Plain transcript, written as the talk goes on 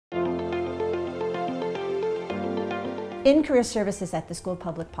In career services at the School of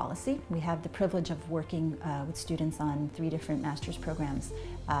Public Policy, we have the privilege of working with students on 3 different master's programs,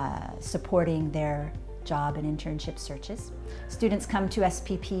 supporting their job and internship searches. Students come to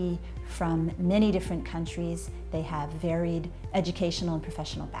SPP from many different countries. They have varied educational and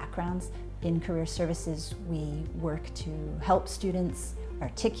professional backgrounds. In career services, we work to help students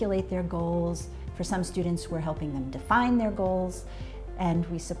articulate their goals. For some students, we're helping them define their goals, and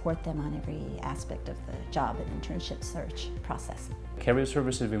we support them on every aspect of the job and internship search process. Career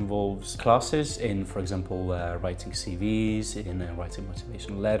services involves classes in, for example, writing CVs, in writing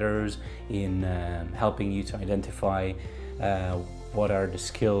motivational letters, in helping you to identify what are the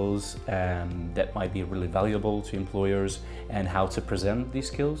skills that might be really valuable to employers and how to present these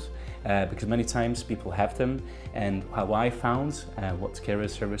skills. Because many times people have them, and how I found what career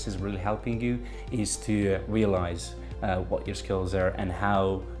services really helping you is to realize what your skills are and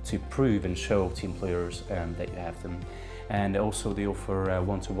how to prove and show to employers that you have them. And also they offer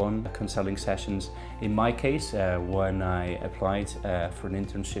one-to-one counseling sessions. In my case, when I applied for an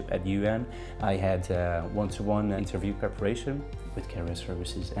internship at UN, I had one-to-one interview preparation with career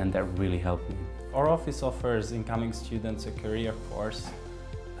services, and that really helped me. Our office offers incoming students a career course,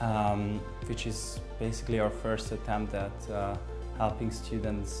 which is basically our first attempt at helping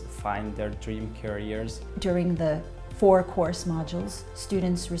students find their dream careers. During the 4 course modules,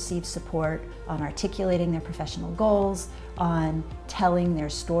 students receive support on articulating their professional goals, on telling their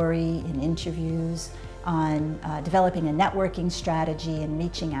story in interviews, on developing a networking strategy and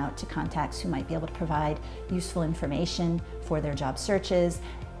reaching out to contacts who might be able to provide useful information for their job searches.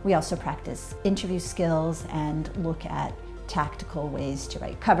 We also practice interview skills and look at tactical ways to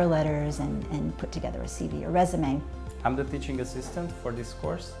write cover letters and put together a CV or resume. I'm the teaching assistant for this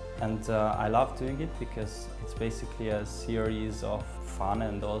course, and I love doing it because it's basically a series of fun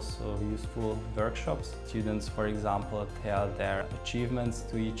and also useful workshops. Students, for example, tell their achievements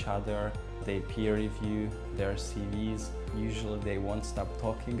to each other. They peer review their CVs. Usually they won't stop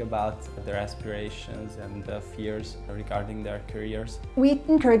talking about their aspirations and fears regarding their careers. We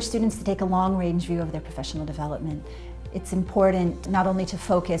encourage students to take a long-range view of their professional development. It's important not only to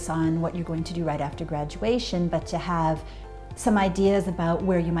focus on what you're going to do right after graduation, but to have some ideas about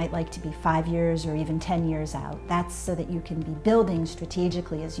where you might like to be 5 years or even 10 years out. That's so that you can be building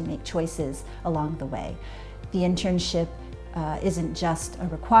strategically as you make choices along the way. The internship isn't just a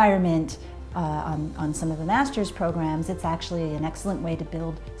requirement on some of the master's programs. It's actually an excellent way to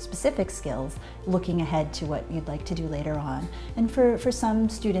build specific skills, looking ahead to what you'd like to do later on. And for some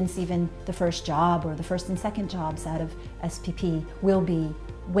students, even the first job or the first and second jobs out of SPP will be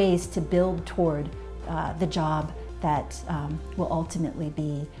ways to build toward the job that will ultimately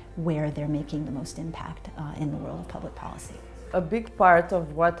be where they're making the most impact in the world of public policy. A big part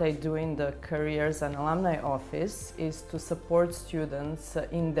of what I do in the Careers and Alumni Office is to support students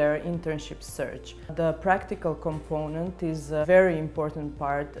in their internship search. The practical component is a very important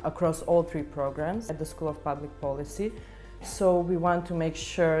part across all 3 programs at the School of Public Policy. So we want to make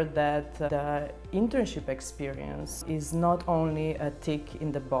sure that the internship experience is not only a tick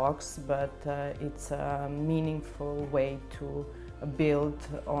in the box, but it's a meaningful way to build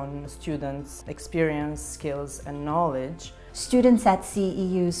on students' experience, skills and knowledge. Students at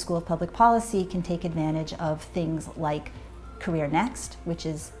CEU's School of Public Policy can take advantage of things like Career Next, which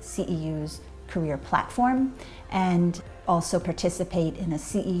is CEU's career platform, and also participate in a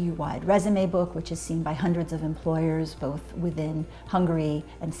CEU-wide resume book, which is seen by hundreds of employers both within Hungary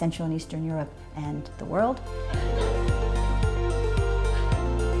and Central and Eastern Europe and the world.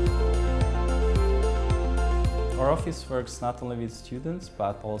 Our office works not only with students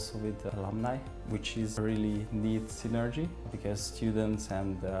but also with alumni, which is a really neat synergy because students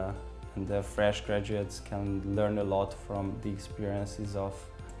and the fresh graduates can learn a lot from the experiences of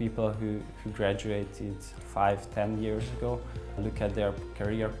people who graduated 5-10 years ago. Look at their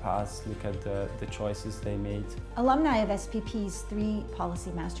career paths, look at the choices they made. Alumni of SPP's 3 policy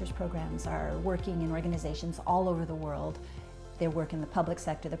master's programs are working in organizations all over the world. They work in the public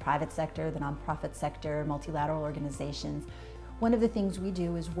sector, the private sector, the nonprofit sector, multilateral organizations. One of the things we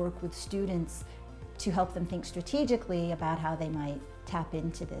do is work with students to help them think strategically about how they might tap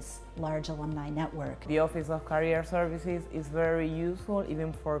into this large alumni network. The Office of Career Services is very useful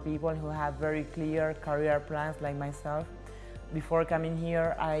even for people who have very clear career plans like myself. Before coming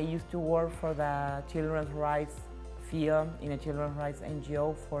here, I used to work for the children's rights field in a children's rights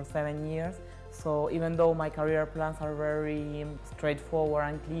NGO for 7 years. So even though my career plans are very straightforward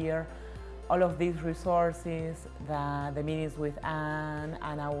and clear, all of these resources, the meetings with Anne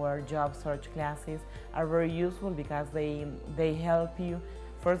and our job search classes are very useful because they help you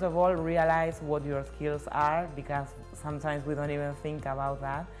First of all, realize what your skills are, because sometimes we don't even think about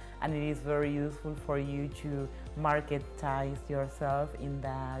that, and it is very useful for you to marketize yourself in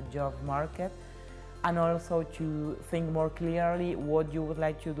the job market, and also to think more clearly what you would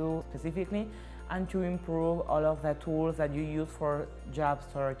like to do specifically, and to improve all of the tools that you use for job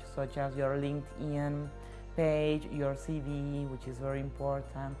search, such as your LinkedIn page, your CV, which is very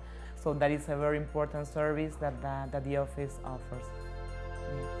important. So that is a very important service that the office offers.